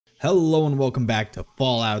Hello and welcome back to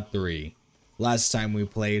Fallout 3. Last time we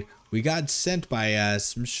played, we got sent by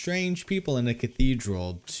some strange people in a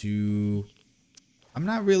cathedral to... I'm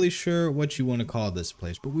not really sure what you want to call this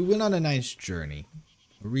place, but we went on a nice journey.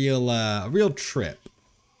 A real trip.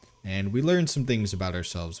 And we learned some things about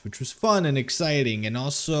ourselves, which was fun and exciting and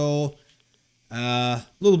also a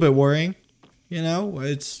little bit worrying. You know,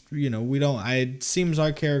 it's, it seems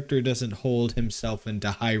our character doesn't hold himself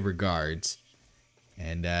into high regards.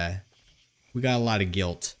 And we got a lot of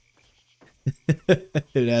guilt.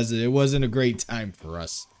 It wasn't a great time for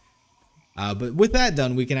us. But with that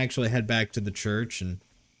done, we can actually head back to the church and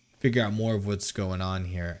figure out more of what's going on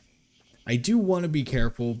here. I do want to be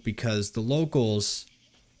careful because the locals,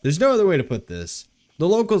 there's no other way to put this. The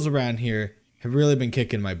locals around here have really been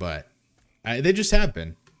kicking my butt. They just have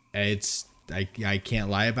been. I can't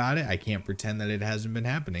lie about it. I can't pretend that it hasn't been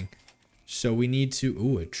happening. So we need to,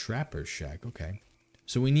 ooh, a trapper's shack. Okay.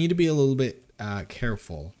 So we need to be a little bit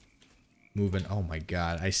careful moving. Oh my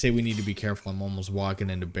god. I say we need to be careful. I'm almost walking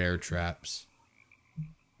into bear traps.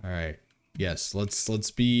 All right. Yes, let's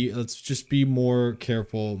just be more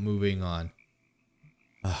careful moving on.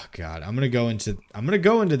 Oh god. I'm going to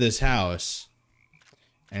go into this house.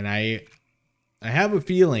 And I have a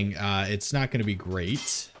feeling it's not going to be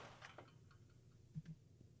great.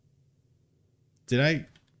 Did I?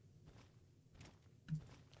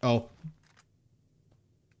 Oh.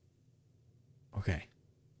 Okay.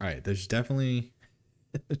 All right. There's definitely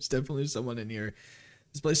someone in here.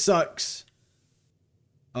 This place sucks.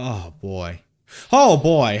 Oh boy. Oh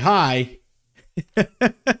boy. Hi.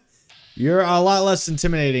 You're a lot less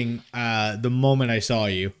intimidating the moment I saw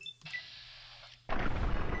you.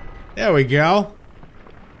 There we go.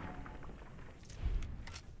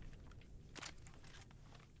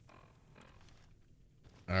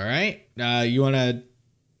 All right. You want to...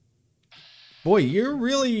 Boy, you're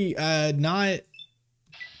really not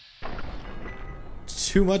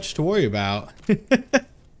too much to worry about.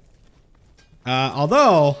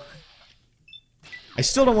 Although I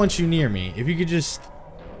still don't want you near me. If you could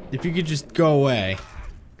just go away.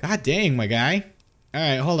 God dang, my guy. All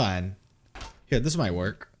right, hold on. Here, this might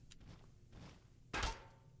work.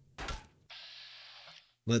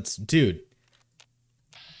 Dude.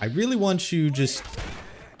 I really want you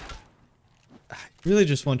really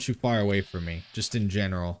just want you far away from me, just in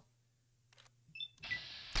general.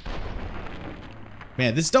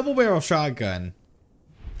 Man, this double barrel shotgun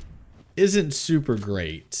isn't super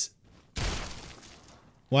great.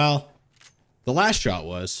 Well, the last shot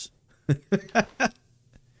was.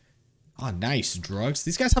 Oh, nice. Drugs.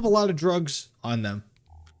 These guys have a lot of drugs on them.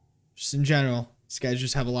 Just in general. These guys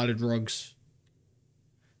just have a lot of drugs.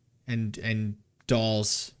 And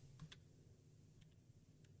dolls.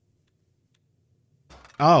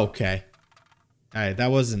 Oh, okay. All right,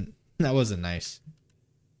 that wasn't nice.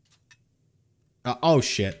 Oh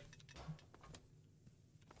shit.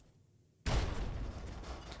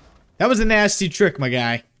 That was a nasty trick, my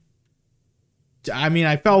guy. I mean,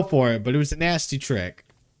 I fell for it, but it was a nasty trick.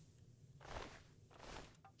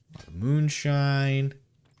 Moonshine.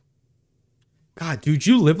 God, dude,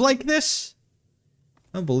 you live like this?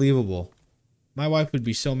 Unbelievable. My wife would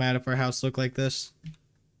be so mad if our house looked like this.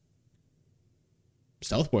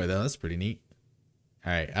 Stealth boy, though. That's pretty neat.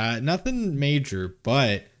 All right. Nothing major,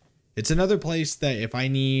 but it's another place that if I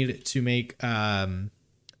need to make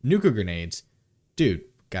nuka grenades. Dude,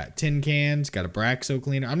 got tin cans, got a Braxo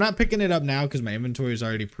cleaner. I'm not picking it up now because my inventory is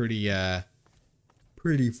already pretty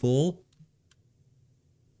full.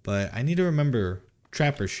 But I need to remember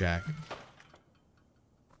Trapper Shack.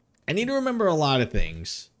 I need to remember a lot of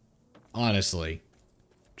things. Honestly.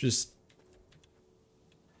 Just...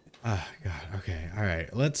 Ah, God. Okay. All right.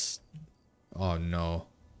 Let's... Oh, no.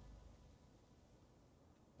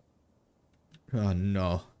 Oh,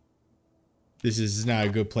 no. This is not a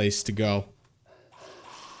good place to go.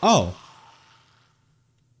 Oh.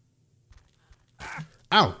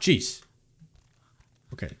 Ow, jeez.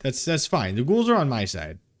 Okay, that's fine. The ghouls are on my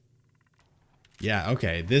side. Yeah,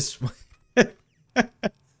 okay. This...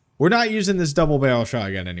 We're not using this double barrel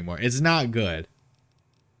shotgun anymore. It's not good.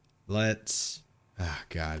 Let's... Ah,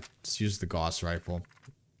 God. Let's use the Gauss rifle.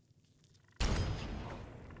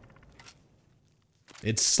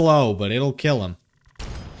 It's slow, but it'll kill him.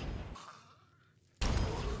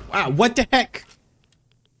 Wow, what the heck?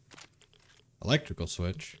 Electrical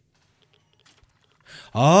switch.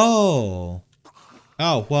 Oh.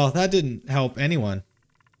 Oh, well, that didn't help anyone.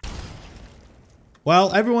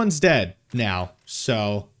 Well, everyone's dead now,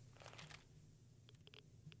 so...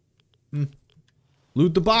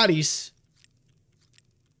 Loot the bodies.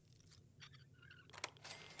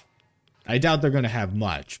 I doubt they're going to have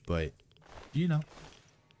much, but, you know.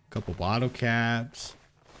 A couple bottle caps.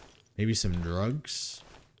 Maybe some drugs.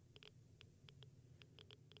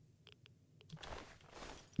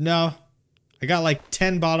 No. I got like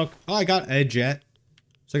 10 bottle... Oh, I got a jet.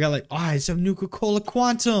 So I got like... Oh, it's a Nuka-Cola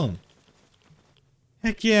Quantum.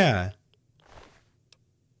 Heck yeah.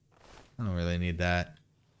 I don't really need that.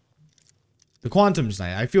 The Quantum's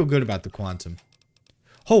nice. I feel good about the Quantum.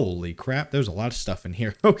 Holy crap. There's a lot of stuff in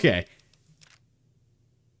here. Okay.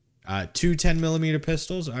 2 10mm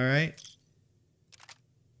pistols. Alright.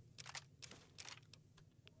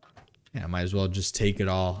 Yeah, I might as well just take it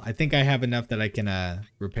all. I think I have enough that I can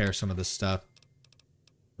repair some of this stuff.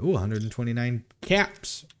 Ooh, 129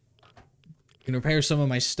 caps. Can repair some of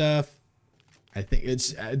my stuff. I think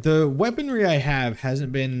it's... the weaponry I have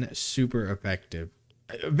hasn't been super effective.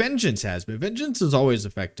 Vengeance has, but Vengeance is always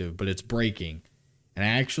effective, but it's breaking. And I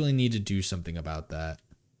actually need to do something about that.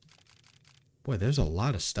 Boy, there's a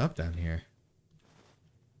lot of stuff down here.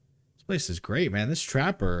 This place is great, man. This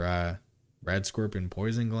trapper, Red Scorpion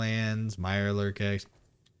Poison Glands, Meyer Lurkex.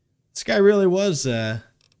 This guy really was, I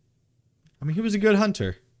mean, he was a good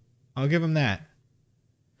hunter. I'll give him that.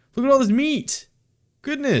 Look at all this meat!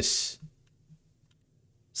 Goodness!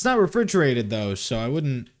 It's not refrigerated, though, so I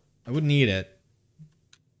wouldn't eat it.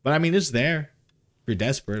 But, I mean, it's there. If you're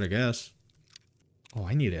desperate, I guess. Oh,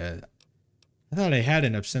 I need a... I thought I had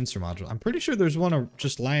enough sensor module. I'm pretty sure there's one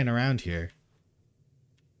just lying around here.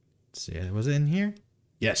 Let's see, was it in here?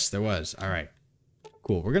 Yes, there was. Alright.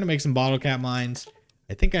 Cool. We're gonna make some bottle cap mines.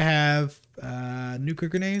 I think I have nuka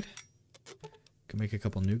grenade. Can make a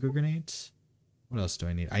couple nuka grenades. What else do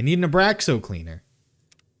I need? I need an Abraxo cleaner.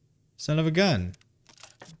 Son of a gun.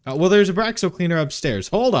 Oh, well, there's a Abraxo cleaner upstairs.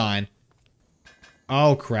 Hold on.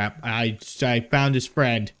 Oh, crap. I found his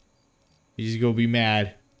friend. He's gonna be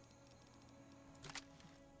mad.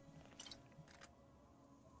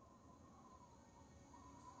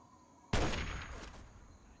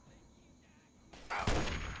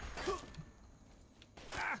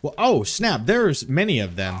 Well, oh, snap. There's many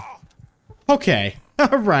of them. Okay.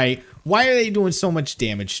 Alright. Why are they doing so much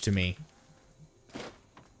damage to me?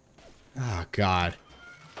 Oh, God.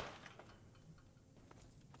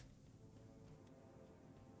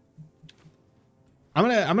 I'm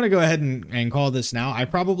gonna go ahead and call this now. I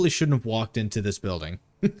probably shouldn't have walked into this building.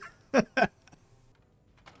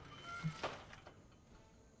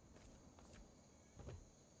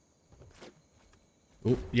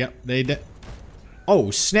 Oh, yep, they did.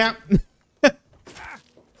 Oh, snap.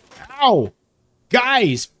 Ow!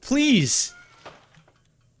 Guys, please!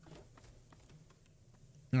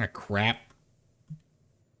 Ah, crap.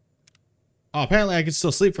 Oh, apparently I can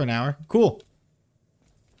still sleep for an hour. Cool.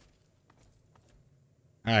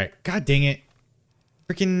 Alright. God dang it.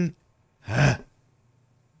 Freaking... Alright.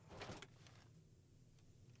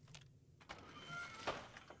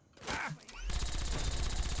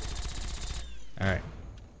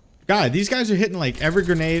 God, these guys are hitting like every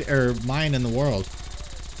grenade or mine in the world.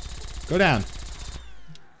 Go down.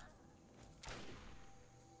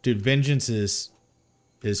 Dude, Vengeance is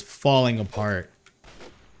falling apart.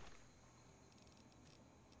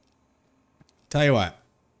 Tell you what.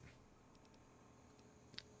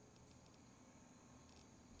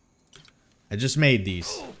 I just made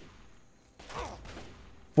these.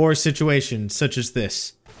 For situations such as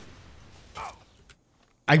this.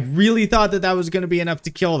 I really thought that was going to be enough to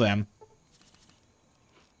kill them.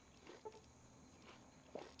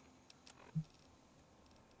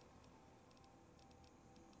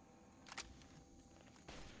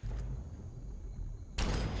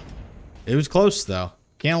 It was close, though.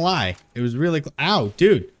 Can't lie. It was really ow,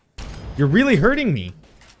 dude. You're really hurting me.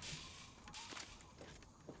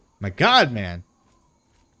 My God, man.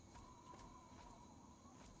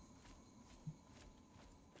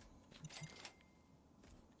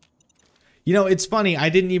 You know, it's funny. I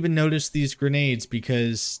didn't even notice these grenades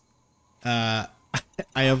because I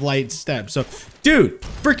have light steps. So, dude,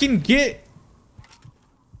 freaking get...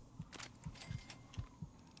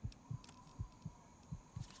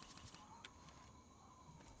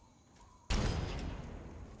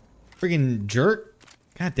 Freaking jerk.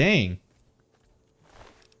 God dang.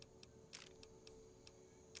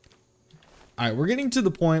 Alright, we're getting to the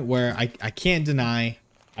point where I can't deny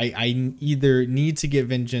I either need to get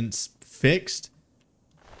Vengeance fixed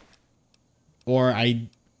or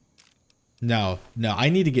No, I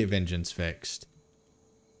need to get Vengeance fixed.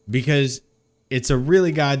 Because it's a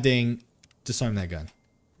really goddamn... Disarm that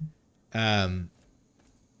gun.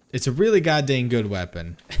 It's a really goddamn good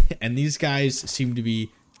weapon. And these guys seem to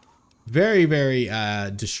be very, very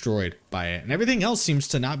destroyed by it. And everything else seems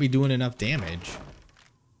to not be doing enough damage.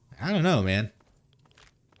 I don't know, man.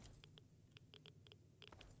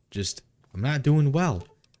 I'm not doing well.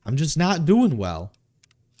 I'm just not doing well.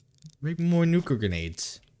 Make more nuclear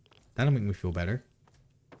grenades. That'll make me feel better.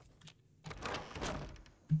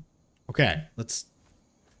 Okay, let's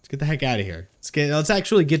get the heck out of here. Let's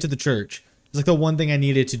actually get to the church. It's like the one thing I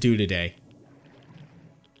needed to do today.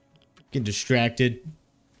 Getting distracted.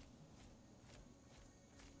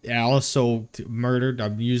 Yeah, also murdered.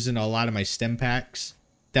 I'm using a lot of my stem packs.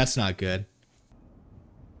 That's not good.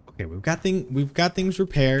 Okay, we've got things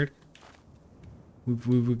repaired. We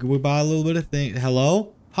bought a little bit of thing.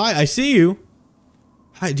 Hello? Hi, I see you.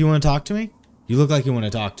 Hi, do you want to talk to me? You look like you want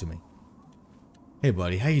to talk to me. Hey,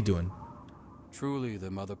 buddy, how you doing? Truly,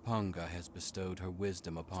 the Mother Punga has bestowed her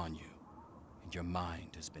wisdom upon you, and your mind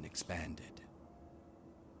has been expanded.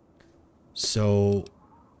 So,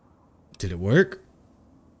 did it work?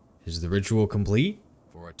 Is the ritual complete?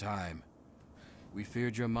 For a time, we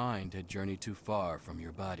feared your mind had journeyed too far from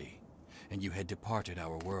your body, and you had departed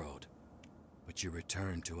our world. But you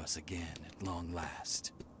returned to us again at long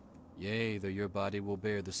last. Yea, though your body will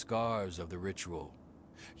bear the scars of the ritual,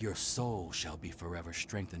 your soul shall be forever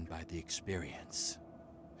strengthened by the experience.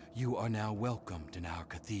 You are now welcomed in our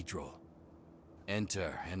cathedral.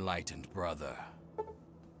 Enter, enlightened brother.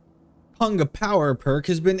 Punga Power perk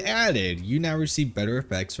has been added. You now receive better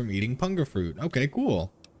effects from eating punga fruit. Okay,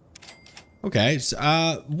 cool. Okay,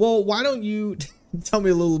 so, well, why don't you tell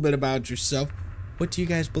me a little bit about yourself? What do you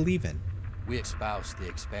guys believe in? We espouse the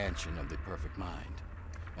expansion of the perfect mind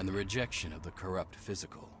and the rejection of the corrupt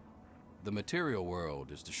physical. The material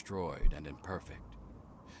world is destroyed and imperfect.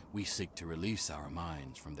 We seek to release our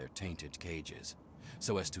minds from their tainted cages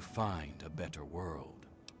so as to find a better world.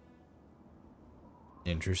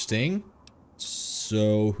 Interesting.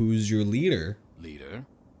 So, who's your leader? Leader?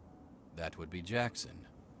 That would be Jackson,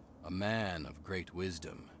 a man of great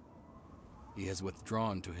wisdom. He has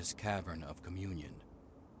withdrawn to his cavern of communion,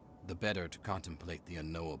 the better to contemplate the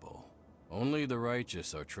unknowable. Only the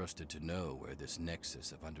righteous are trusted to know where this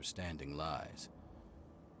nexus of understanding lies.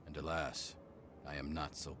 And alas, I am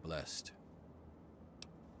not so blessed.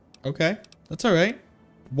 Okay, that's alright.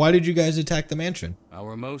 Why did you guys attack the mansion?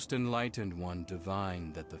 Our most enlightened one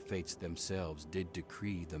divined that the fates themselves did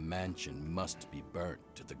decree the mansion must be burnt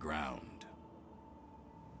to the ground.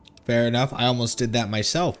 Fair enough, I almost did that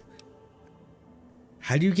myself.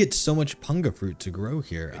 How do you get so much punga fruit to grow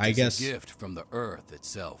here? I guess a gift from the earth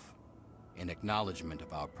itself, in acknowledgement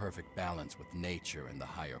of our perfect balance with nature and the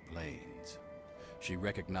higher planes. She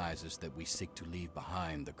recognizes that we seek to leave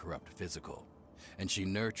behind the corrupt physical, and she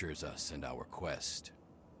nurtures us in our quest.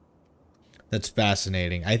 That's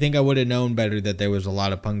fascinating. I think I would have known better that there was a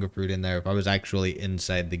lot of punga fruit in there if I was actually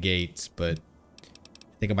inside the gates, but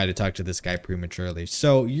I think I might have talked to this guy prematurely.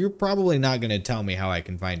 So, you're probably not going to tell me how I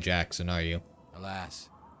can find Jackson, are you? Alas,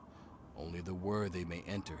 only the worthy may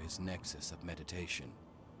enter his nexus of meditation.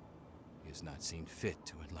 He has not seen fit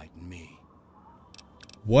to enlighten me.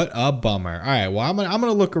 What a bummer. All right, well, I'm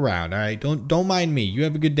gonna look around. All right, don't mind me. You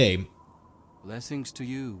have a good day. Blessings to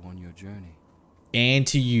you on your journey. And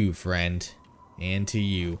to you, friend. And to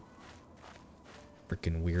you.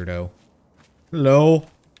 Freaking weirdo. Hello.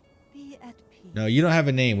 Be at peace. No, you don't have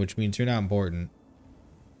a name, which means you're not important.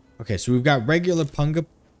 Okay, so we've got regular punga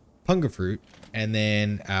fruit and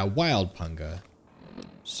then wild punga.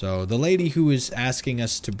 So the lady who is asking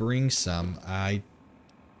us to bring some, I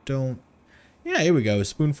don't. Yeah, here we go. A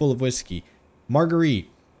spoonful of whiskey. Marguerite.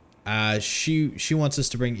 She wants us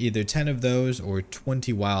to bring either 10 of those or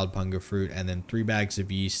 20 wild punga fruit and then 3 bags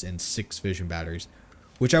of yeast and 6 fission batteries,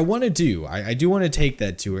 which I want to do. I do want to take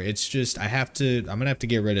that to her. It's just I'm gonna have to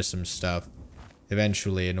get rid of some stuff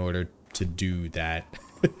eventually in order to do that.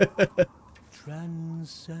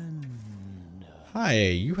 Transcend. Hi,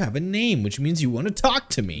 you have a name, which means you want to talk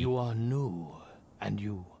to me. You are new, and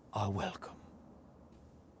you are welcome.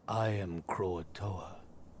 I am Croatoa.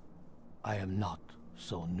 I am not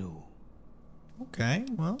so new. Okay,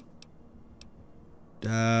 well.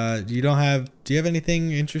 Do you have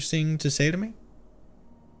anything interesting to say to me?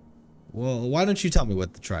 Well, why don't you tell me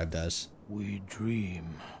what the tribe does? We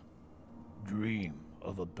dream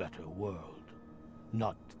of a better world,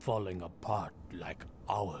 not falling apart like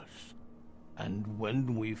ours. And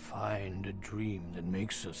when we find a dream that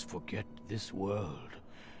makes us forget this world,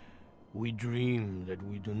 we dream that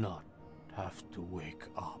we do not have to wake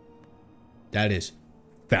up. That is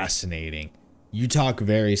fascinating. You talk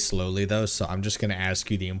very slowly, though, so I'm just going to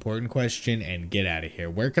ask you the important question and get out of here.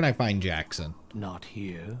 Where can I find Jackson? Not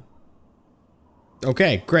here.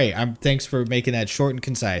 Okay, great. Thanks for making that short and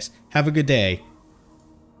concise. Have a good day.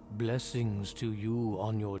 Blessings to you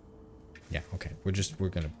on your... Yeah, okay. We're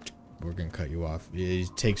gonna cut you off.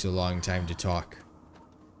 It takes a long time to talk.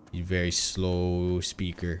 You very slow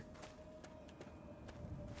speaker.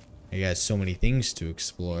 I got so many things to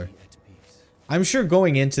explore. I'm sure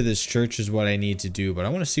going into this church is what I need to do, but I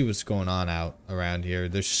want to see what's going on out around here.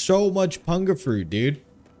 There's so much punga fruit, dude.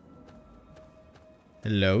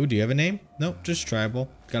 Hello, do you have a name? Nope, just tribal.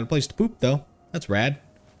 Got a place to poop though. That's rad.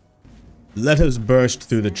 Let us burst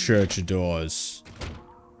through the church doors.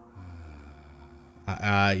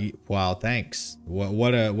 Wow, thanks.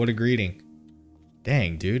 What a greeting.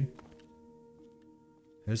 Dang, dude.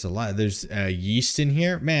 There's a lot. There's yeast in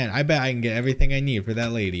here. Man, I bet I can get everything I need for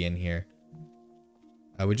that lady in here.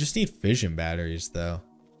 I would just need fission batteries, though.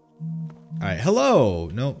 Alright, hello!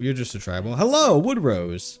 Nope, you're just a tribal. Hello,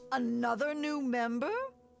 Woodrose! Another new member?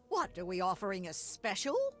 What, are we offering a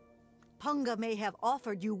special? Punga may have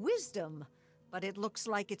offered you wisdom, but it looks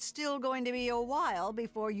like it's still going to be a while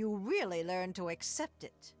before you really learn to accept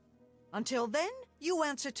it. Until then, you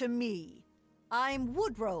answer to me. I'm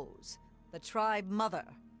Woodrose, the tribe mother.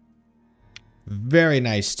 Very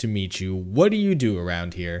nice to meet you. What do you do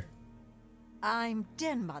around here? I'm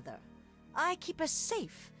Den Mother. I keep us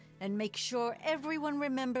safe and make sure everyone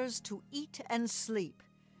remembers to eat and sleep.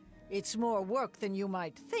 It's more work than you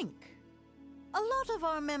might think. A lot of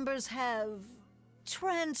our members have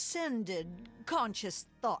transcended conscious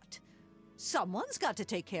thought. Someone's got to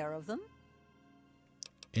take care of them.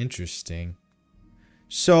 Interesting.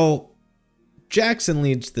 So, Jackson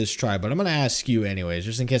leads this tribe, but I'm going to ask you anyways,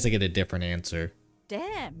 just in case I get a different answer.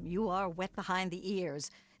 Damn, you are wet behind the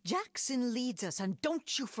ears. Jackson leads us, and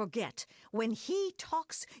don't you forget, when he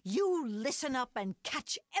talks, you listen up and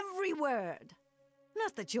catch every word.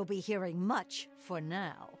 Not that you'll be hearing much for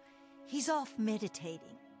now. He's off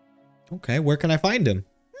meditating. Okay, where can I find him?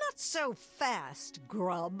 Not so fast,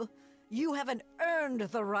 grub. You haven't earned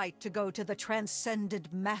the right to go to the Transcended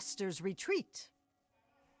Master's retreat.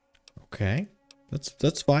 Okay,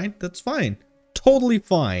 that's fine. That's fine. Totally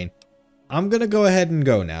fine. I'm gonna go ahead and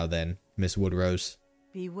go now then, Miss Woodrose.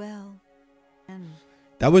 Be well, and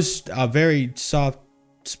that was a very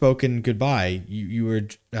soft-spoken goodbye. You were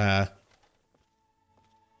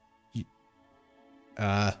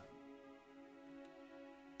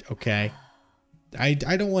okay. I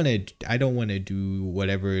don't want to do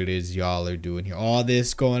whatever it is y'all are doing here. All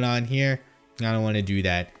this going on here, I don't want to do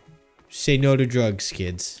that. Just say no to drugs,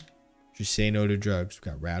 kids. Just say no to drugs.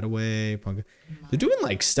 We got Rataway, Punga. They're doing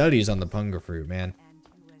like studies on the Punga fruit, man.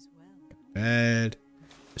 Bed.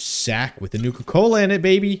 A sack with a Nuka-Cola in it,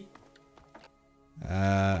 baby.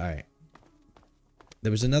 Alright.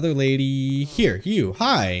 There was another lady here. You.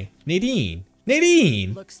 Hi. Nadine.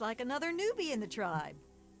 Nadine! looks like another newbie in the tribe,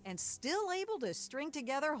 and still able to string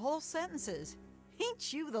together whole sentences.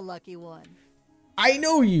 Ain't you the lucky one? I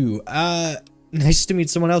know you. Nice to meet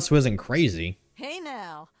someone else who isn't crazy. Hey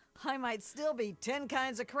now, I might still be 10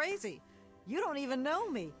 kinds of crazy. You don't even know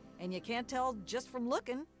me, and you can't tell just from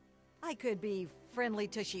looking. I could be friendly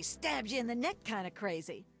till she stabs you in the neck kind of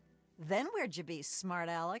crazy. Then where'd you be, smart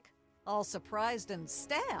Alec? All surprised and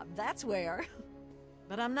stabbed, that's where.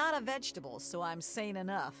 But I'm not a vegetable, so I'm sane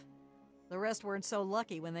enough. The rest weren't so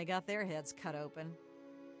lucky when they got their heads cut open.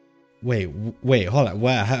 Wait, hold on.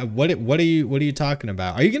 What are you talking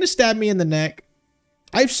about? Are you gonna stab me in the neck?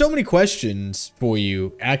 I have so many questions for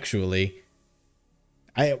you, actually.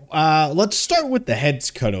 Let's start with the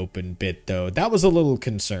heads cut open bit, though. That was a little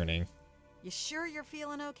concerning. You sure you're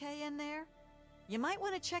feeling okay in there? You might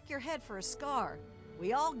want to check your head for a scar.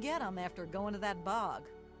 We all get them after going to that bog.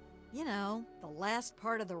 You know, the last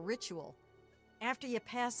part of the ritual. After you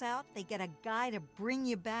pass out, they get a guy to bring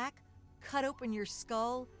you back, cut open your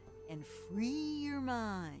skull, and free your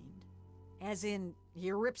mind. As in,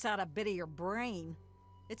 he rips out a bit of your brain.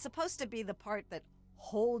 It's supposed to be the part that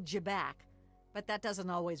holds you back, but that doesn't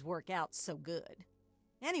always work out so good.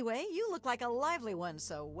 Anyway, you look like a lively one,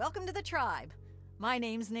 so welcome to the tribe. My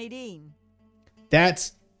name's Nadine.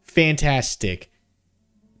 That's fantastic.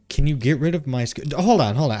 Can you get rid of my hold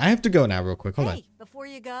on. I have to go now real quick. Hold on. Before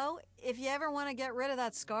you go, if you ever want to get rid of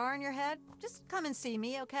that scar on your head, just come and see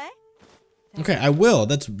me, okay? Okay, I will.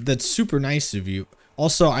 That's super nice of you.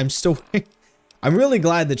 Also, I'm still I'm really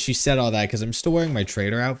glad that she said all that because I'm still wearing my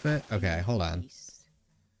trader outfit. Okay, hold on.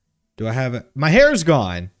 Do I have it? My hair's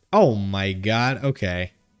gone. Oh my god.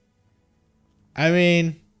 Okay. I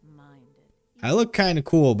mean, I look kind of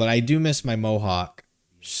cool, but I do miss my mohawk.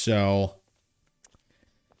 So,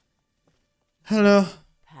 I don't know.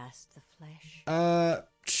 Past the flesh.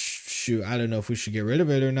 Shoot, I don't know if we should get rid of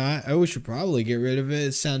it or not. Oh, we should probably get rid of it.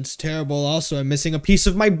 It sounds terrible. Also, I'm missing a piece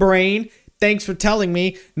of my brain. thanks for telling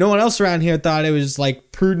me. No one else around here thought it was,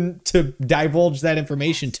 like, prudent to divulge that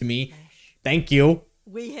information to me. Thank you.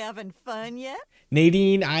 We having fun yet?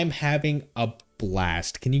 Nadine, I'm having a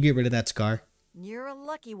blast. Can you get rid of that scar? You're a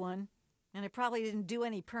lucky one. And it probably didn't do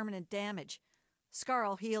any permanent damage. Scar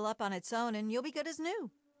will heal up on its own and you'll be good as new.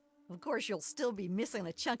 Of course, you'll still be missing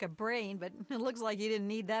a chunk of brain, but it looks like you didn't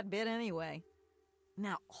need that bit anyway.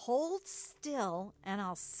 Now, hold still, and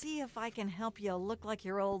I'll see if I can help you look like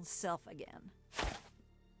your old self again.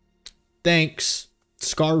 Thanks.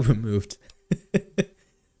 Scar removed.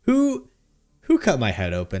 Who cut my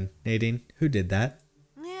head open, Nadine? Who did that?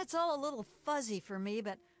 Yeah, it's all a little fuzzy for me,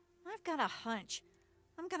 but I've got a hunch.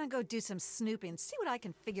 I'm gonna go do some snooping, see what I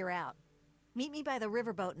can figure out. Meet me by the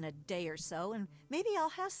riverboat in a day or so, and maybe I'll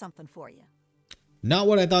have something for you. Not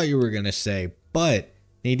what I thought you were gonna say, but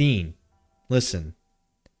Nadine, listen.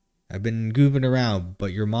 I've been goofing around,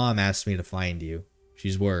 but your mom asked me to find you.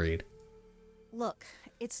 She's worried. Look,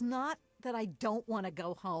 it's not that I don't want to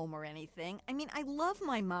go home or anything. I mean, I love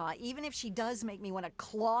my ma, even if she does make me want to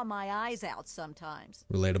claw my eyes out sometimes.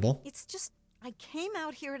 Relatable? It's just, I came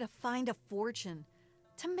out here to find a fortune,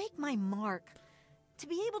 to make my mark, to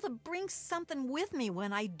be able to bring something with me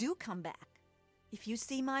when I do come back. If you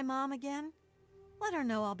see my mom again, let her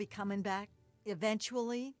know I'll be coming back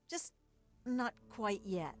eventually, just not quite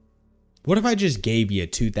yet. What if I just gave you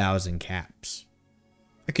 2,000 caps?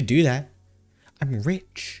 I could do that. I'm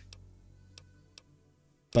rich.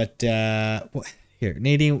 But, here,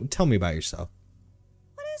 Nadine, tell me about yourself.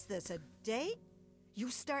 What is this, a date? You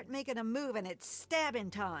start making a move and it's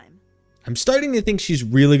stabbing time. I'm starting to think she's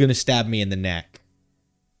really gonna stab me in the neck.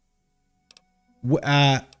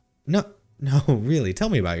 No, really, tell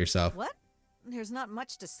me about yourself. What? There's not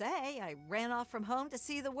much to say. I ran off from home to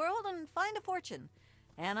see the world and find a fortune.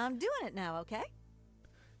 And I'm doing it now, okay?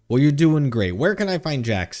 Well, you're doing great. Where can I find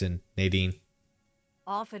Jackson, Nadine?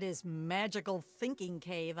 Off at his magical thinking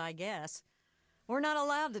cave, I guess. We're not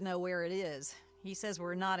allowed to know where it is. He says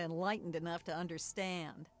we're not enlightened enough to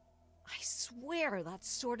understand. I swear that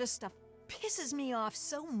sort of stuff pisses me off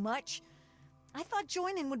so much. I thought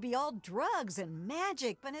joining would be all drugs and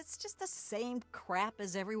magic, but it's just the same crap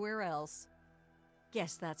as everywhere else.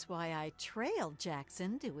 Guess that's why I trailed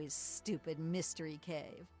Jackson to his stupid mystery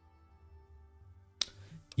cave.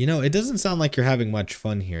 You know, it doesn't sound like you're having much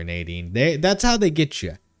fun here, Nadine. That's how they get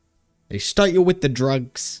you. They start you with the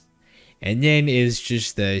drugs, and then it's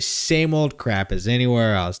just the same old crap as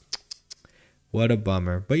anywhere else. What a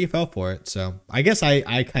bummer. But you fell for it, so I guess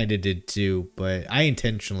I kind of did too, but I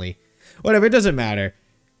intentionally... Whatever, it doesn't matter.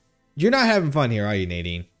 You're not having fun here, are you,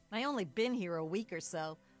 Nadine? I only been here a week or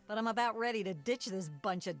so, but I'm about ready to ditch this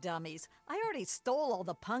bunch of dummies. I already stole all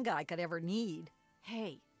the punga I could ever need.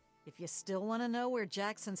 Hey, if you still want to know where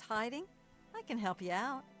Jackson's hiding, I can help you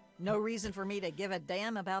out. No reason for me to give a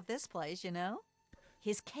damn about this place, you know?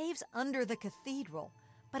 His cave's under the cathedral,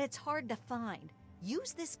 but it's hard to find.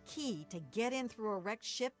 Use this key to get in through a wrecked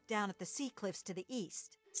ship down at the sea cliffs to the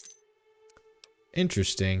east.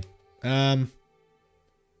 Interesting. That's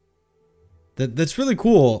really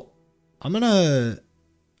cool. I'm gonna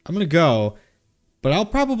go, but I'll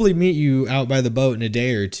probably meet you out by the boat in a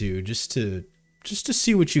day or two just to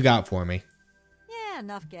see what you got for me. Yeah,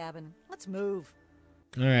 enough gabbing. Let's move.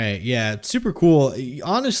 All right, yeah, super cool.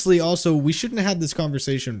 Honestly, also, we shouldn't have had this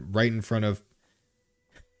conversation right in front of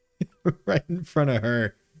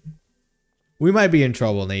her. We might be in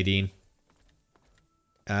trouble, Nadine.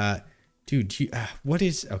 Dude, what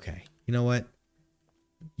is... Okay, you know what?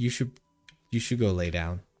 You should go lay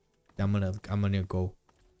down. I'm gonna go.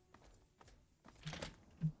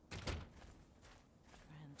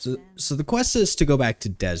 So the quest is to go back to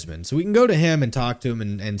Desmond. So we can go to him and talk to him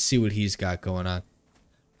and see what he's got going on.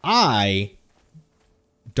 I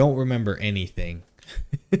don't remember anything.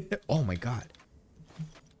 Oh my god.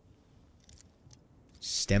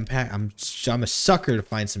 Stem pack. I'm a sucker to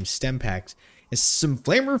find some stem packs. Is some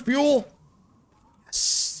flamer fuel?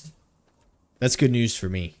 Yes. That's good news for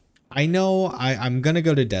me. I know I'm gonna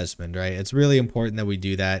go to Desmond, right? It's really important that we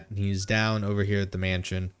do that. He's down over here at the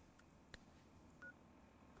mansion.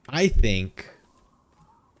 I think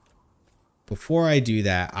before I do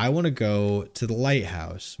that, I want to go to the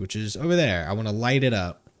lighthouse, which is over there. I want to light it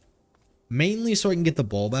up. Mainly so I can get the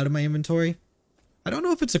bulb out of my inventory. I don't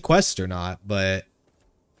know if it's a quest or not, but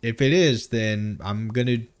if it is, then I'm going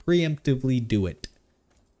to preemptively do it.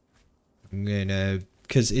 I'm going to...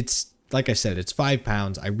 Because it's, like I said, it's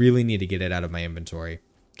 £5. I really need to get it out of my inventory.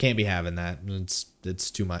 Can't be having that.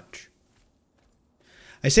 It's too much.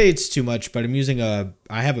 I say it's too much, but I'm using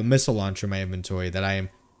I have a missile launcher in my inventory that I am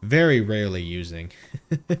very rarely using.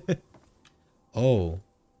 Oh.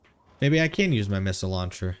 Maybe I can use my missile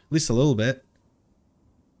launcher. At least a little bit.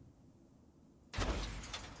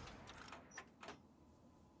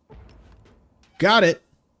 Got it.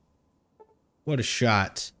 What a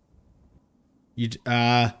shot. You,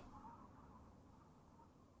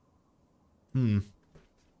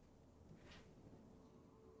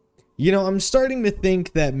 You know, I'm starting to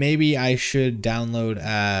think that maybe I should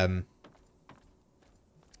download,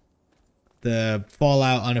 the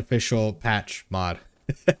Fallout unofficial patch mod.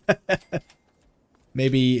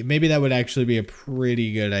 maybe that would actually be a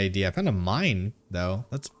pretty good idea. I found a mine, though.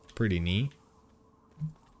 That's pretty neat.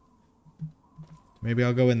 Maybe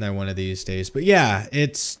I'll go in there one of these days. But yeah,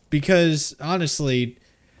 it's because, honestly,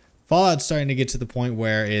 Fallout's starting to get to the point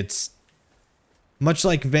where it's, much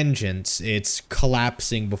like Vengeance, it's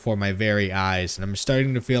collapsing before my very eyes. And I'm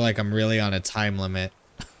starting to feel like I'm really on a time limit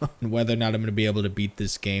on whether or not I'm going to be able to beat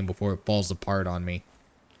this game before it falls apart on me.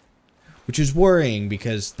 Which is worrying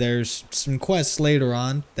because there's some quests later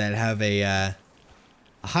on that have a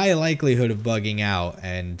high likelihood of bugging out.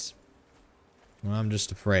 And, well, I'm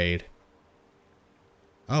just afraid.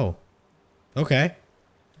 Oh. Okay.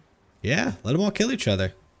 Yeah, let them all kill each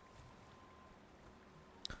other.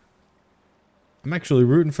 I'm actually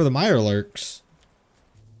rooting for the Mirelurks.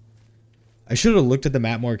 I should have looked at the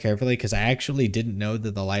map more carefully because I actually didn't know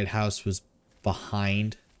that the lighthouse was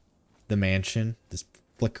behind the mansion. This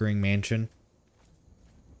flickering mansion.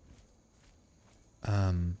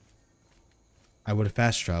 I would have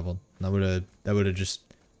fast traveled. That would have just,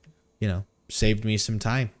 you know, saved me some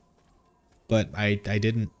time. But I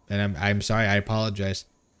didn't, and I'm sorry. I apologize.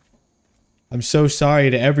 I'm so sorry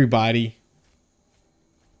to everybody.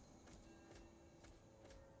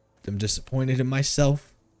 I'm disappointed in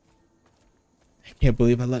myself. I can't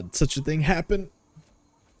believe I let such a thing happen.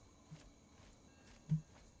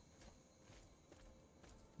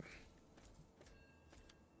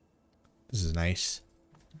 This is nice.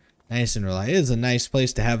 Nice and relaxed. It is a nice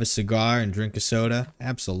place to have a cigar and drink a soda.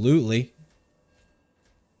 Absolutely.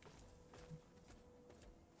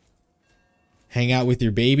 Hang out with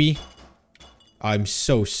your baby. I'm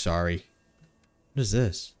so sorry. What is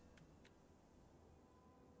this?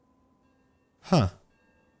 Huh.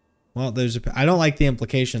 Well, I don't like the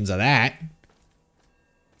implications of that.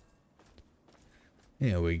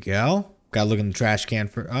 There we go. Gotta look in the trash can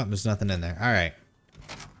for... Oh, there's nothing in there. Alright.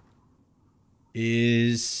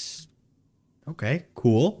 Okay,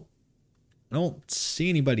 cool. I don't see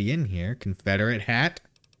anybody in here. Confederate hat.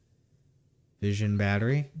 Vision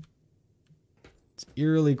battery. It's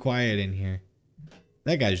eerily quiet in here.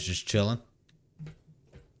 That guy's just chilling.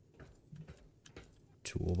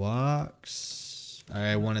 Toolbox.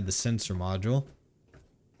 I wanted the sensor module.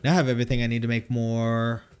 Now I have everything I need to make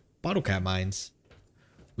more bottle cap mines,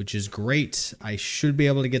 which is great. I should be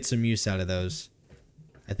able to get some use out of those.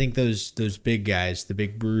 I think those big guys, the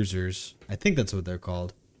big bruisers, I think that's what they're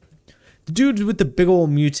called. The dudes with the big old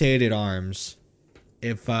mutated arms.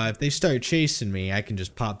 If they start chasing me, I can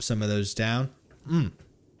just pop some of those down. I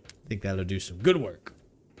think that'll do some good work.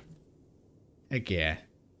 Heck yeah.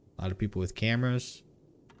 A lot of people with cameras.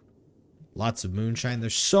 Lots of moonshine.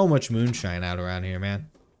 There's so much moonshine out around here, man.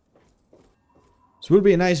 This would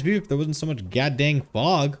be a nice view if there wasn't so much goddamn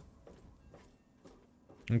fog.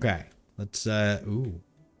 Okay. Let's, ooh.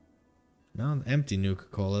 No, empty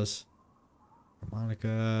Nuka-Colas.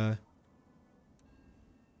 Harmonica.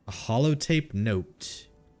 A holotape note.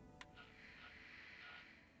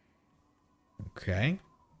 Okay.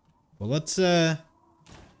 Well, let's, there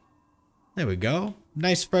we go.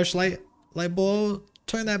 Nice fresh light bulb.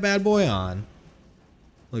 Turn that bad boy on.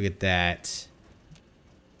 Look at that.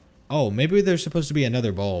 Oh, maybe there's supposed to be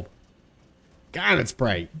another bulb. God, it's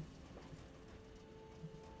bright.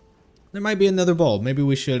 There might be another bulb. Maybe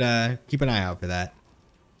we should keep an eye out for that.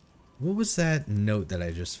 What was that note that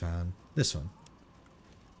I just found? This one.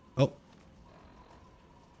 Oh.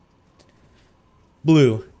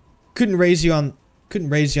 Blue. Couldn't raise you on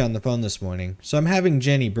the phone this morning, so I'm having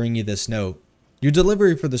Jenny bring you this note. Your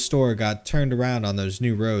delivery for the store got turned around on those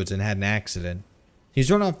new roads and had an accident. He's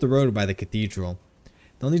run off the road by the cathedral.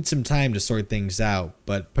 They'll need some time to sort things out,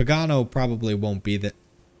 but Pagano probably won't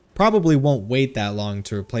wait that long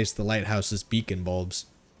to replace the lighthouse's beacon bulbs.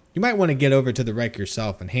 You might want to get over to the wreck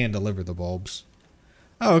yourself and hand deliver the bulbs.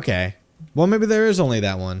 Oh, okay. Well, maybe there is only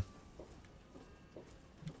that one.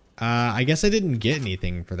 I guess I didn't get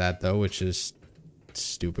anything for that, though, which is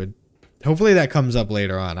stupid. Hopefully that comes up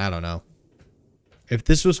later on. I don't know. If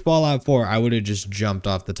this was Fallout 4, I would have just jumped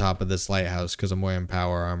off the top of this lighthouse because I'm wearing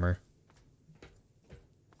power armor.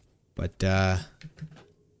 But, there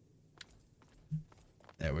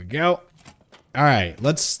we go. Alright,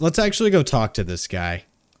 let's actually go talk to this guy.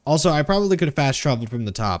 Also, I probably could have fast traveled from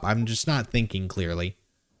the top. I'm just not thinking clearly.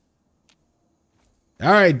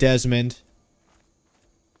 Alright, Desmond.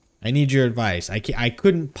 I need your advice. I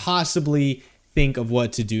couldn't possibly think of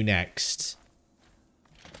what to do next.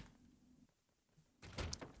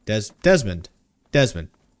 Desmond.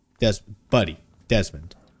 Buddy.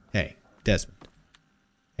 Desmond. Hey, Desmond.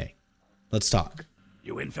 Hey, let's talk.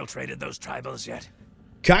 You infiltrated those tribals yet?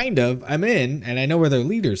 Kind of. I'm in, and I know where their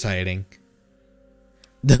leader's hiding.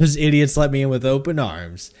 Those idiots let me in with open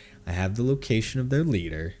arms. I have the location of their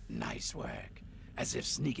leader. Nice work. As if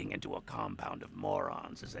sneaking into a compound of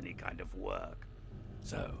morons is any kind of work.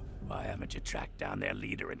 So, why haven't you tracked down their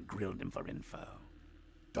leader and grilled him for info?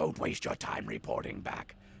 Don't waste your time reporting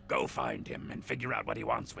back. Go find him and figure out what he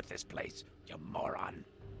wants with this place, you moron.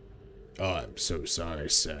 Oh, I'm so sorry,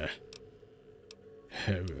 sir.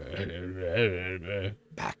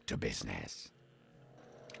 Back to business.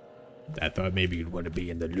 I thought maybe you'd want to be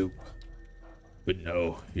in the loop. But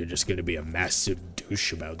no, you're just gonna be a massive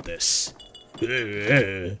douche about this.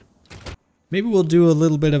 Maybe we'll do a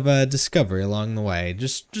little bit of a discovery along the way.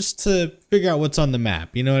 Just to figure out what's on the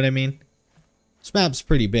map, you know what I mean? This map's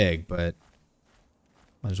pretty big, but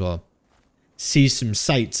might as well see some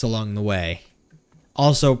sights along the way.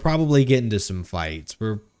 Also, probably get into some fights.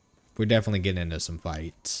 We're definitely getting into some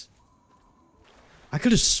fights. I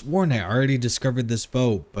could have sworn I already discovered this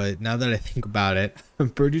boat, but now that I think about it, I'm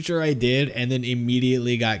pretty sure I did, and then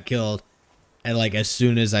immediately got killed, and like as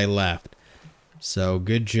soon as I left. So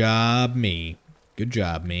good job, me. Good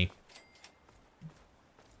job, me.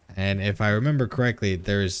 And if I remember correctly,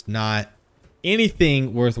 there's not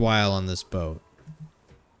anything worthwhile on this boat.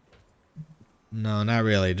 No, not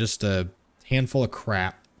really. Just a handful of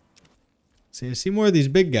crap. See, I see more of these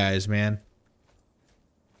big guys, man.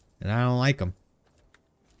 And I don't like them.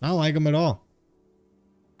 I don't like them at all.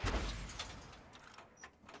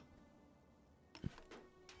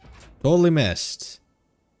 Totally missed.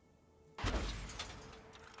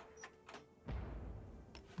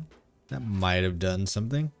 That might have done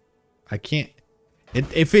something. I can't...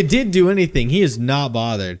 If it did do anything, he is not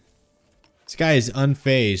bothered. This guy is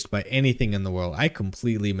unfazed by anything in the world. I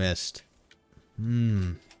completely missed.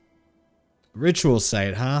 Ritual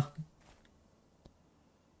site, huh?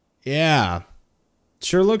 Yeah.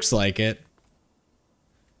 Sure looks like it.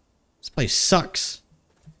 This place sucks.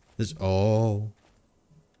 Oh.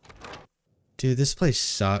 Dude, this place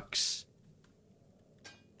sucks.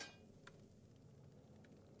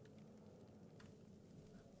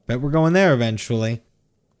 Bet we're going there eventually.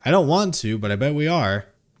 I don't want to, but I bet we are.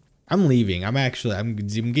 I'm leaving. I'm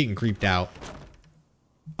getting creeped out.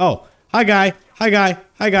 Oh, hi guy. Hi guy.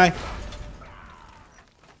 Hi guy.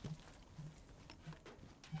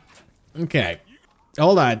 Okay.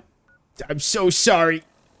 Hold on. I'm so sorry.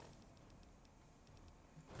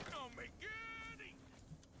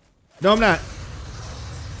 No, I'm not.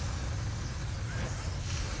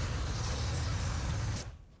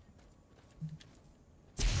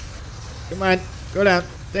 Come on. Go down.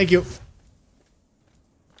 Thank you.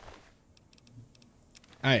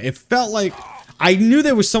 Alright, it felt like... I knew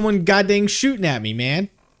there was someone goddamn shooting at me, man.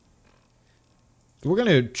 We're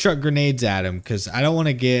gonna chuck grenades at him because I don't want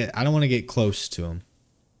to get close to him.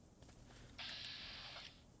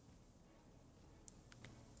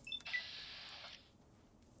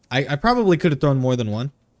 I probably could have thrown more than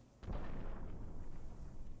one.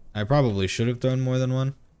 I probably should have thrown more than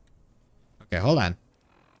one. Okay, hold on.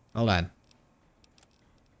 Hold on.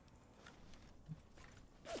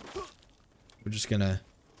 We're just gonna...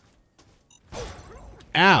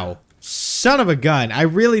 Ow! Son of a gun. I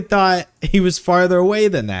really thought he was farther away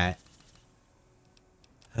than that.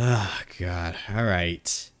 Oh, God.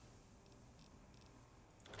 Alright.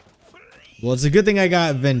 Well, it's a good thing I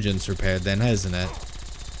got vengeance repaired then, isn't it?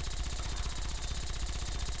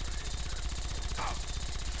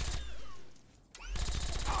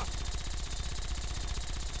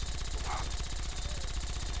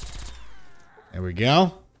 There we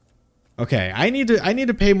go. Okay, I need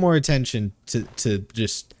to pay more attention to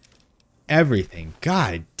just everything.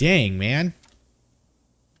 God dang, man.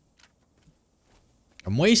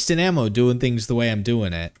 I'm wasting ammo doing things the way I'm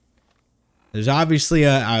doing it. There's obviously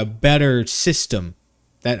a better system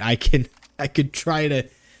that I could try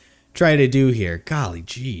to do here. Golly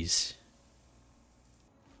jeez.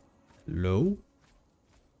 Hello?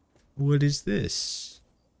 What is this?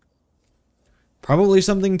 Probably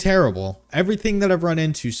something terrible. Everything that I've run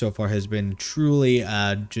into so far has been truly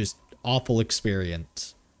just awful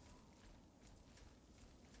experience.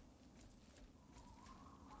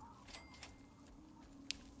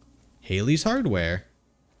 Haley's Hardware.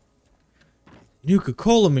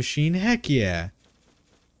 Nuka-Cola machine, heck yeah.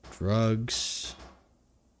 drugs.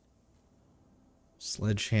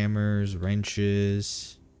 Sledgehammers,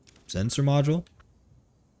 wrenches. Sensor module.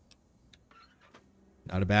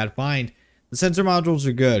 Not a bad find. The sensor modules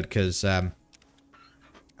are good because I've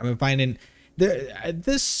been finding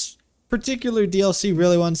this particular DLC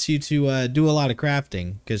really wants you to do a lot of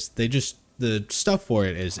crafting because the stuff for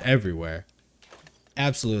it is everywhere.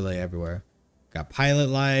 Absolutely everywhere. Got pilot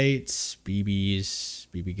lights, BBs,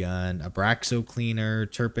 BB gun, Abraxo cleaner,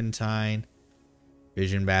 turpentine,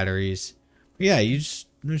 vision batteries. But yeah,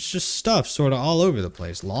 there's just stuff sort of all over the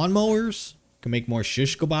place. Lawnmowers, can make more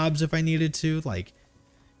shish kebabs if I needed to. Like,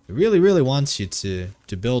 it really, really wants you to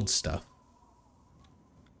build stuff.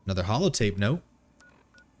 Another holotape note.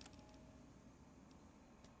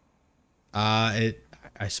 I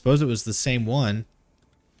suppose it was the same one.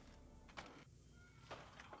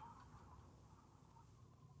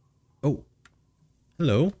 Oh,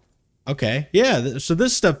 hello. Okay, yeah. So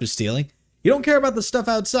this stuff is stealing. You don't care about the stuff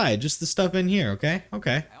outside, just the stuff in here. Okay,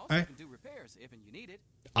 okay. I All also right. can do repairs if and you need it.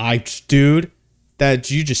 Dude,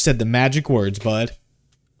 you just said the magic words, bud.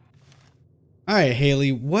 All right,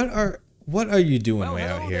 Haley, what are you doing Well, way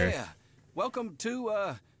out hello here? there.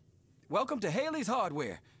 Welcome to Haley's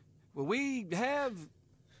Hardware. Well, we have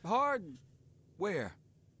hardware.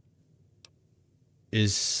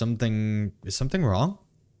 Is something wrong?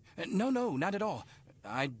 No, not at all.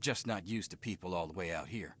 I'm just not used to people all the way out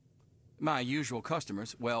here. My usual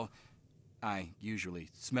customers, well, I usually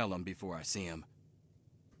smell them before I see them.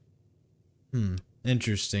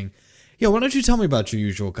 Interesting. Yeah, why don't you tell me about your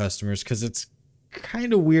usual customers? Because it's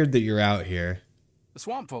kind of weird that you're out here. The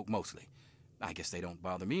swamp folk mostly. I guess they don't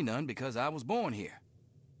bother me none because I was born here.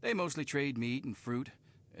 They mostly trade meat and fruit,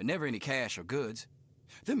 and never any cash or goods.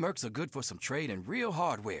 Them mercs are good for some trade and real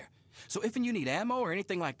hardware. So if you need ammo or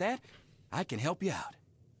anything like that, I can help you out.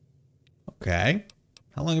 Okay.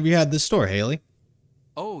 How long have you had this store, Haley?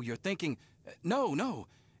 Oh, you're thinking... No,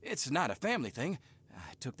 it's not a family thing.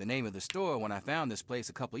 I took the name of the store when I found this place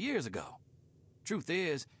a couple of years ago. Truth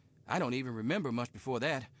is, I don't even remember much before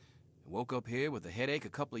that. I woke up here with a headache a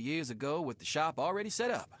couple of years ago with the shop already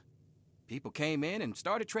set up. People came in and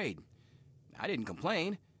started trading. I didn't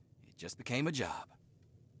complain. It just became a job.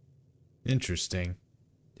 Interesting.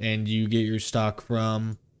 And you get your stock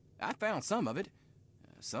from... I found some of it.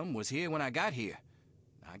 Some was here when I got here.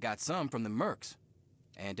 I got some from the mercs.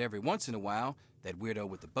 And every once in a while, that weirdo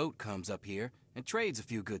with the boat comes up here and trades a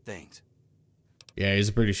few good things. Yeah, he's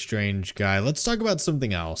a pretty strange guy. Let's talk about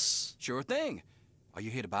something else. Sure thing. Are you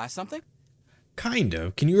here to buy something? Kind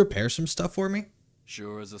of. Can you repair some stuff for me?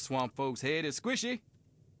 Sure as a swamp folk's head is squishy.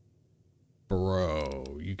 Bro,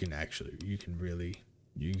 we can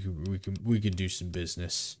do some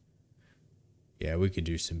business. Yeah, we could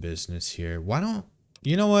do some business here. Why don't,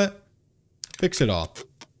 you know what? Fix it all.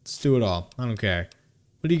 Let's do it all. I don't care.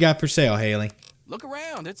 What do you got for sale, Haley? Look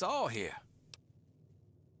around, it's all here.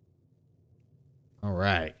 All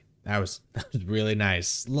right. That was really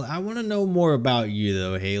nice. I want to know more about you,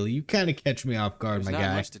 though, Haley. You kind of catch me off guard, There's my not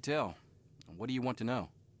guy. much to tell. What do you want to know?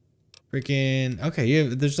 Freaking, okay, yeah,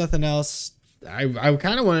 there's nothing else. I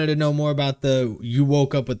kind of wanted to know more about the you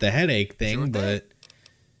woke up with the headache thing, Sure thing. but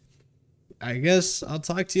I guess I'll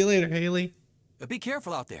talk to you later, Haley. Be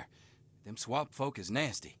careful out there. Them swamp folk is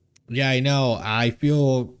nasty. Yeah, I know. I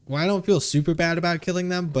don't feel super bad about killing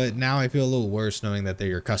them, but now I feel a little worse knowing that they're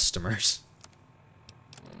your customers.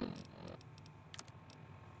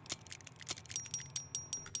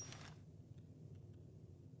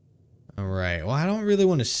 Alright, well, I don't really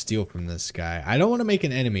want to steal from this guy. I don't want to make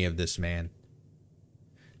an enemy of this man.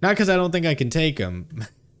 Not because I don't think I can take him.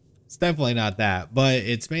 It's definitely not that, but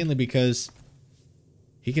it's mainly because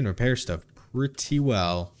he can repair stuff pretty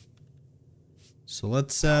well. So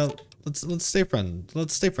let's stay friendly.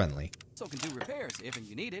 Let's stay friendly. So can do repairs if and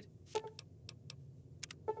you need it.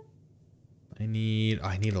 I need a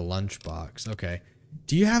lunchbox. Okay.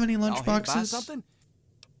 Do you have any lunch Y'all here to buy boxes? something?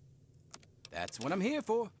 That's what I'm here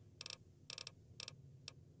for.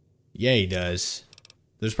 Yeah, he does.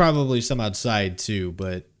 There's probably some outside too,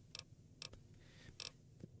 but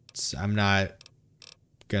I'm not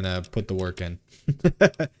gonna put the work in.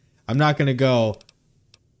 I'm not gonna go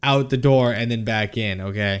out the door and then back in,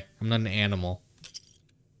 okay? I'm not an animal.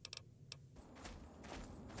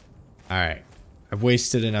 Alright. I've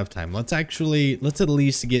wasted enough time. Let's at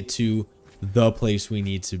least get to the place we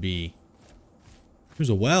need to be. There's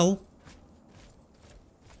a well.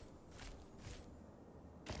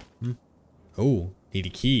 Oh, need a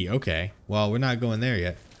key. Okay. Well, we're not going there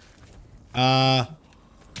yet.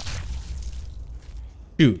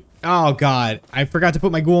 Shoot. Oh, God. I forgot to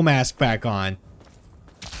put my ghoul mask back on.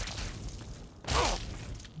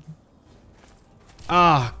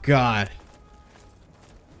 Oh, God.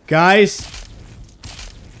 Guys.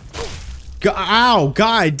 Ow,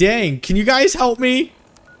 God dang. Can you guys help me?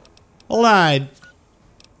 Hold on.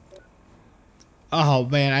 Oh,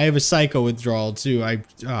 man. I have a psycho withdrawal, too.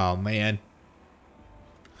 Oh, man.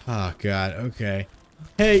 Oh, God. Okay.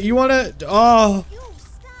 Hey, you wanna... Oh.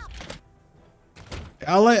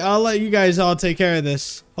 I'll let you guys all take care of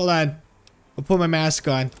this. Hold on. I'll put my mask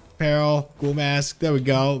on. Peril, ghoul mask. There we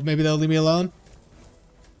go. Maybe they'll leave me alone.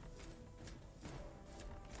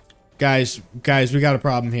 Guys, we got a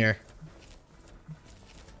problem here.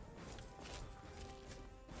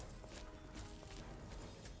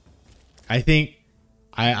 I think...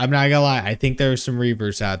 I'm not gonna lie. I think there are some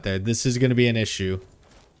Reavers out there. This is gonna be an issue.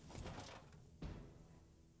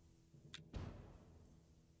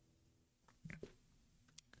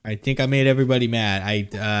 I think I made everybody mad.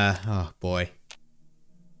 Oh boy.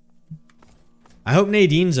 I hope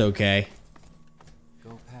Nadine's okay.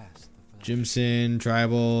 Go past the Jimson,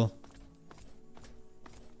 Tribal.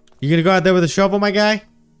 You gonna go out there with a shovel, my guy?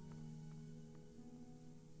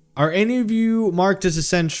 Are any of you marked as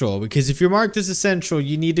essential? Because if you're marked as essential,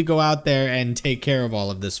 you need to go out there and take care of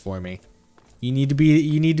all of this for me. You need to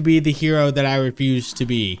be the hero that I refuse to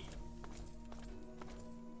be.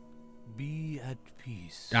 Be at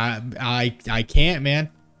peace. I can't,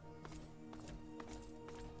 man.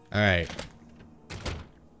 All right.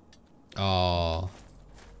 Oh.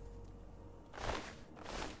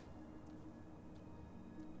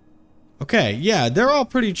 Okay, yeah, they're all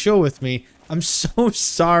pretty chill with me. I'm so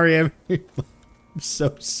sorry. I'm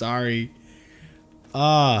so sorry.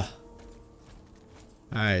 Alright,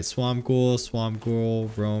 Swamp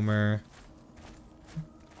Ghoul, Roamer.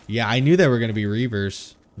 Yeah, I knew there were gonna be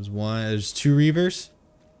Reavers. There's two Reavers?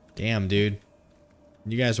 Damn, dude.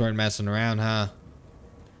 You guys weren't messing around, huh?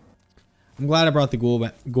 I'm glad I brought the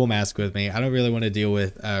ghoul mask with me. I don't really want to deal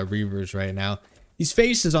with Reavers right now. These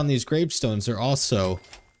faces on these gravestones are also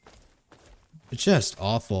just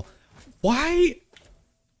awful. Why?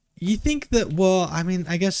 You think that, well, I mean,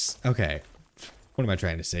 I guess, okay. What am I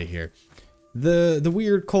trying to say here? The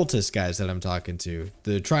weird cultist guys that I'm talking to,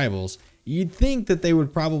 the tribals, you'd think that they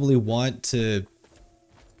would probably want to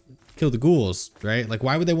kill the ghouls, right? Like,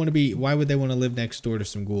 why would they want to live next door to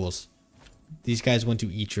some ghouls? These guys want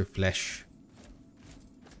to eat your flesh.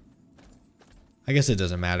 I guess it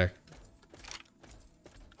doesn't matter.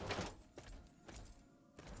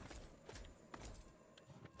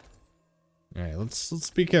 Alright, let's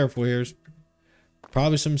be careful here. There's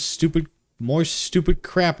probably some more stupid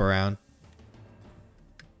crap around.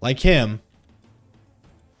 Like him.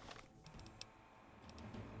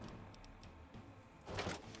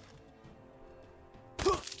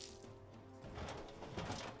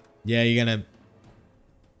 Yeah, you gonna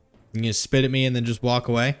spit at me and then just walk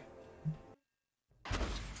away?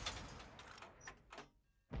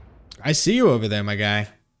 I see you over there, my guy.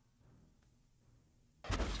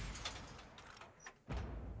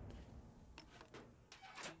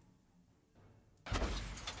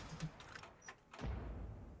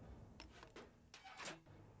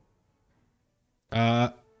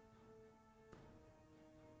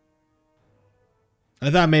 I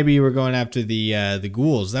thought maybe you were going after the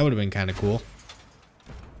ghouls. That would have been kind of cool.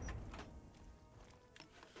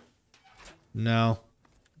 No.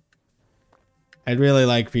 I'd really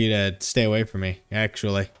like for you to stay away from me,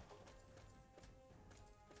 actually.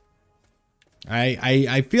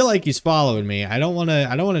 I feel like he's following me. I don't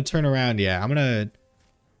wanna turn around yet. I'm gonna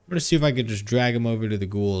see if I could just drag him over to the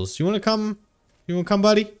ghouls. You wanna come? You wanna come,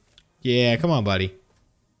 buddy? Yeah, come on, buddy.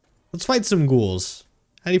 Let's fight some ghouls.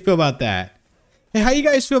 How do you feel about that? Hey, how you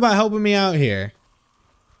guys feel about helping me out here?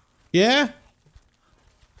 Yeah?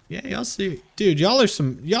 Yeah, y'all see, dude, y'all are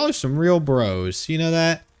some real bros. You know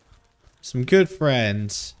that? Some good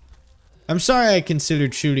friends. I'm sorry I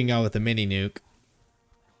considered shooting y'all with a mini nuke.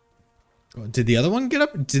 Oh, did the other one get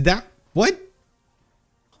up? Did that? What?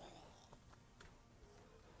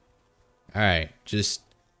 Alright, just...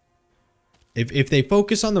 If they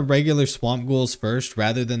focus on the regular swamp ghouls first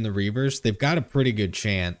rather than the Reavers, they've got a pretty good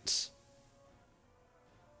chance.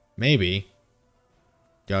 Maybe.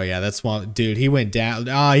 Oh yeah, that's swamp... Dude, he went down.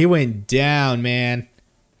 Oh, he went down, man.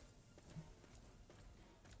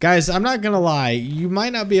 Guys, I'm not gonna lie. You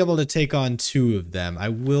might not be able to take on two of them. I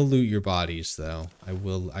will loot your bodies, though. I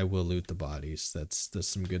will loot the bodies. That's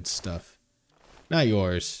some good stuff. Not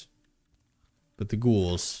yours. But the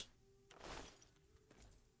ghouls.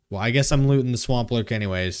 Well, I guess I'm looting the swamp lurk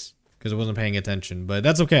anyways. Because I wasn't paying attention. But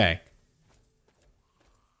that's okay.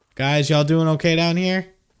 Guys, y'all doing okay down here?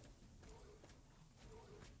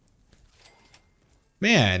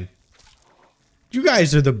 Man. You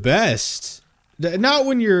guys are the best. Not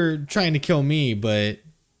when you're trying to kill me, but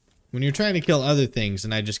when you're trying to kill other things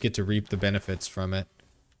and I just get to reap the benefits from it.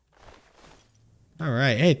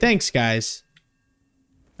 Alright. Hey, thanks, guys.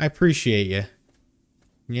 I appreciate you.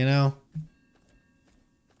 You know?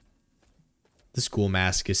 The school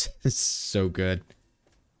mask is so good.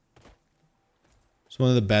 It's one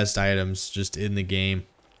of the best items just in the game.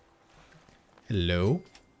 Hello?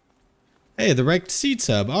 Hey, the wrecked seat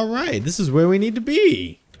sub. Alright, this is where we need to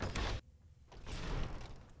be.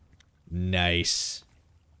 Nice.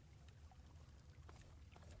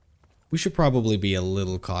 We should probably be a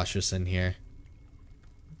little cautious in here.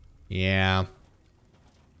 Yeah.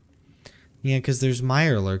 Yeah, because there's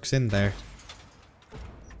Mirelurks in there.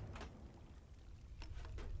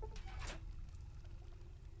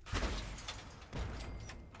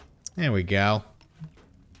 There we go.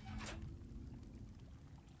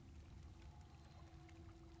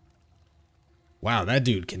 Wow, that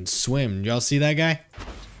dude can swim. Y'all see that guy?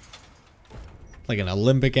 Like an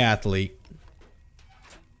Olympic athlete.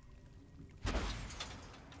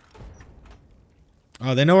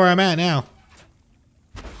 Oh, they know where I'm at now.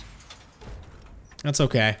 That's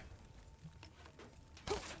okay.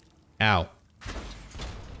 Ow.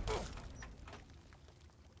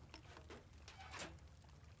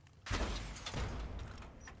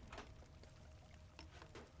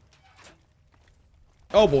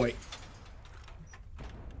 Oh boy.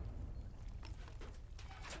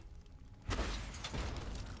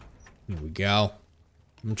 Here we go.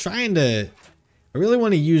 I'm trying to... I really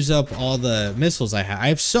want to use up all the missiles I have. I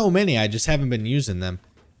have so many, I just haven't been using them.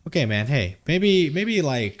 Okay, man, hey. Maybe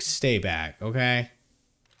like, stay back, okay?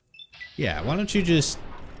 Yeah, why don't you just...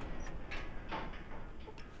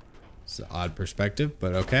 It's an odd perspective,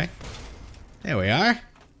 but okay. There we are.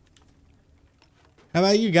 How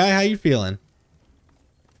about you, guy? How you feeling?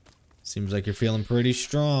 Seems like you're feeling pretty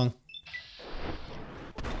strong.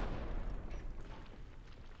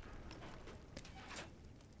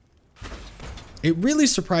 It really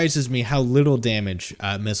surprises me how little damage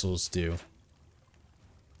missiles do.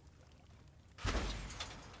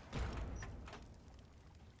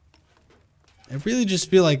 I really just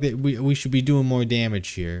feel like that we should be doing more damage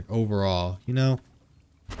here overall, you know?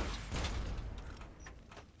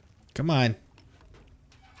 Come on.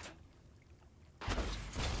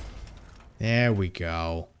 There we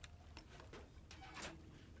go.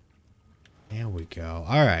 There we go.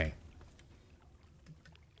 All right.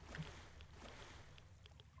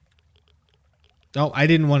 Oh, I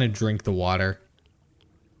didn't want to drink the water.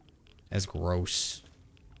 That's gross.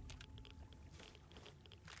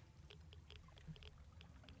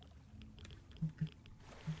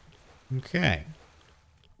 Okay.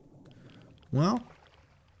 Well,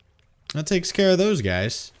 that takes care of those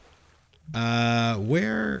guys.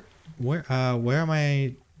 Where am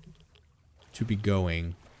I to be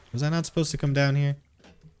going? Was I not supposed to come down here?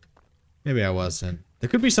 Maybe I wasn't. There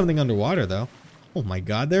could be something underwater, though. Oh my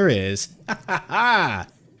god, there is. Ha ha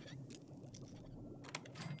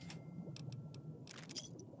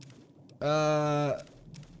ha!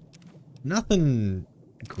 Nothing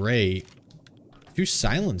great. You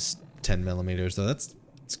silenced 10 millimeters, though. That's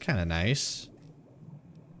kind of nice.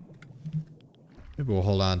 Maybe we'll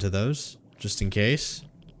hold on to those, just in case.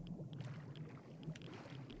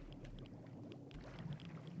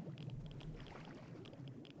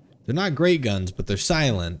 They're not great guns, but they're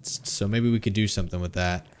silenced, so maybe we could do something with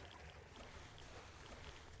that.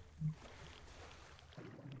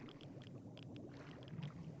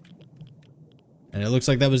 And it looks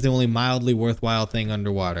like that was the only mildly worthwhile thing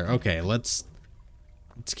underwater. Okay, let's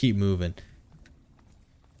keep moving.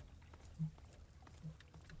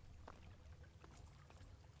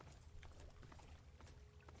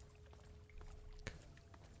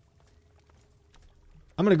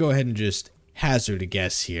 I'm gonna go ahead and just hazard a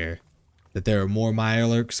guess here that there are more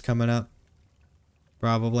Mirelurks coming up.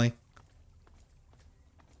 Probably.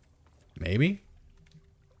 Maybe.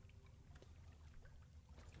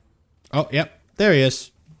 Oh, yep. There he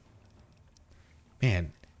is.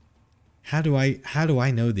 Man, how do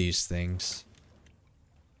I know these things?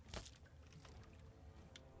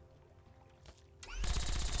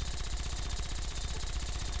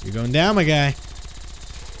 You're going down, my guy.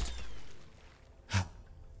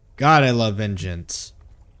 God, I love vengeance.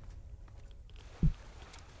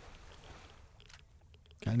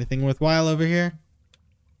 Got anything worthwhile over here?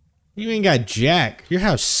 You ain't got jack. Your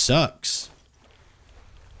house sucks.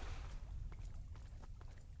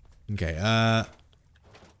 Okay, I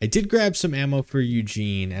did grab some ammo for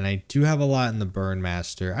Eugene, and I do have a lot in the Burn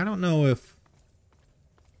Master. I don't know if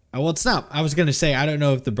Well, it's not. I was going to say, I don't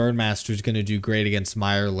know if the Burnmaster is going to do great against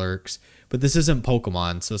Mirelurks, but this isn't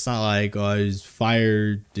Pokemon, so it's not like, oh, his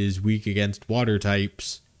fire is weak against water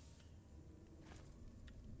types.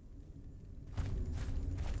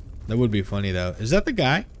 That would be funny, though. Is that the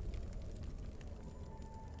guy?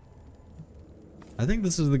 I think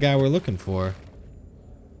this is the guy we're looking for.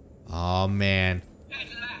 Oh, man. At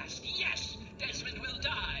last, yes! Desmond will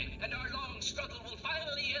die, and our long struggle will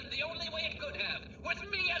finally end the only way it could have,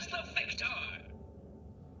 with me as the victor!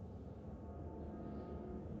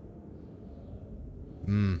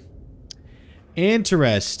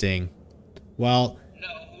 Interesting. Well,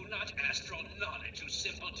 No, not astral knowledge, you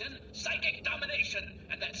simpleton. Psychic domination,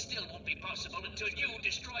 and that still won't be possible until you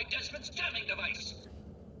destroy Desmond's jamming device.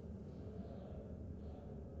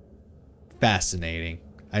 fascinating.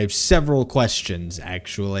 I have several questions,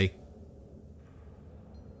 actually.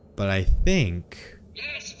 But I think...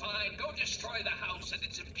 Yes, fine. Go destroy the house and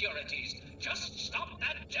its impurities. Just stop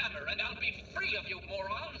that jammer and I'll be free of you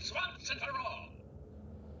morons once and for all.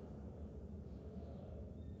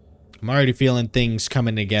 I'm already feeling things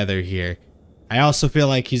coming together here. I also feel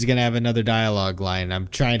like he's going to have another dialogue line. I'm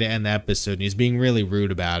trying to end the episode and he's being really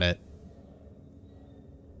rude about it.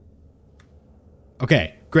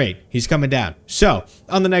 Okay, great. He's coming down. So,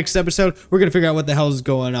 on the next episode, we're going to figure out what the hell is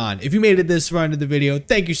going on. If you made it this far into the video,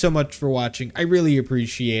 thank you so much for watching. I really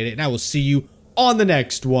appreciate it, and I will see you on the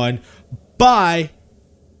next one. Bye!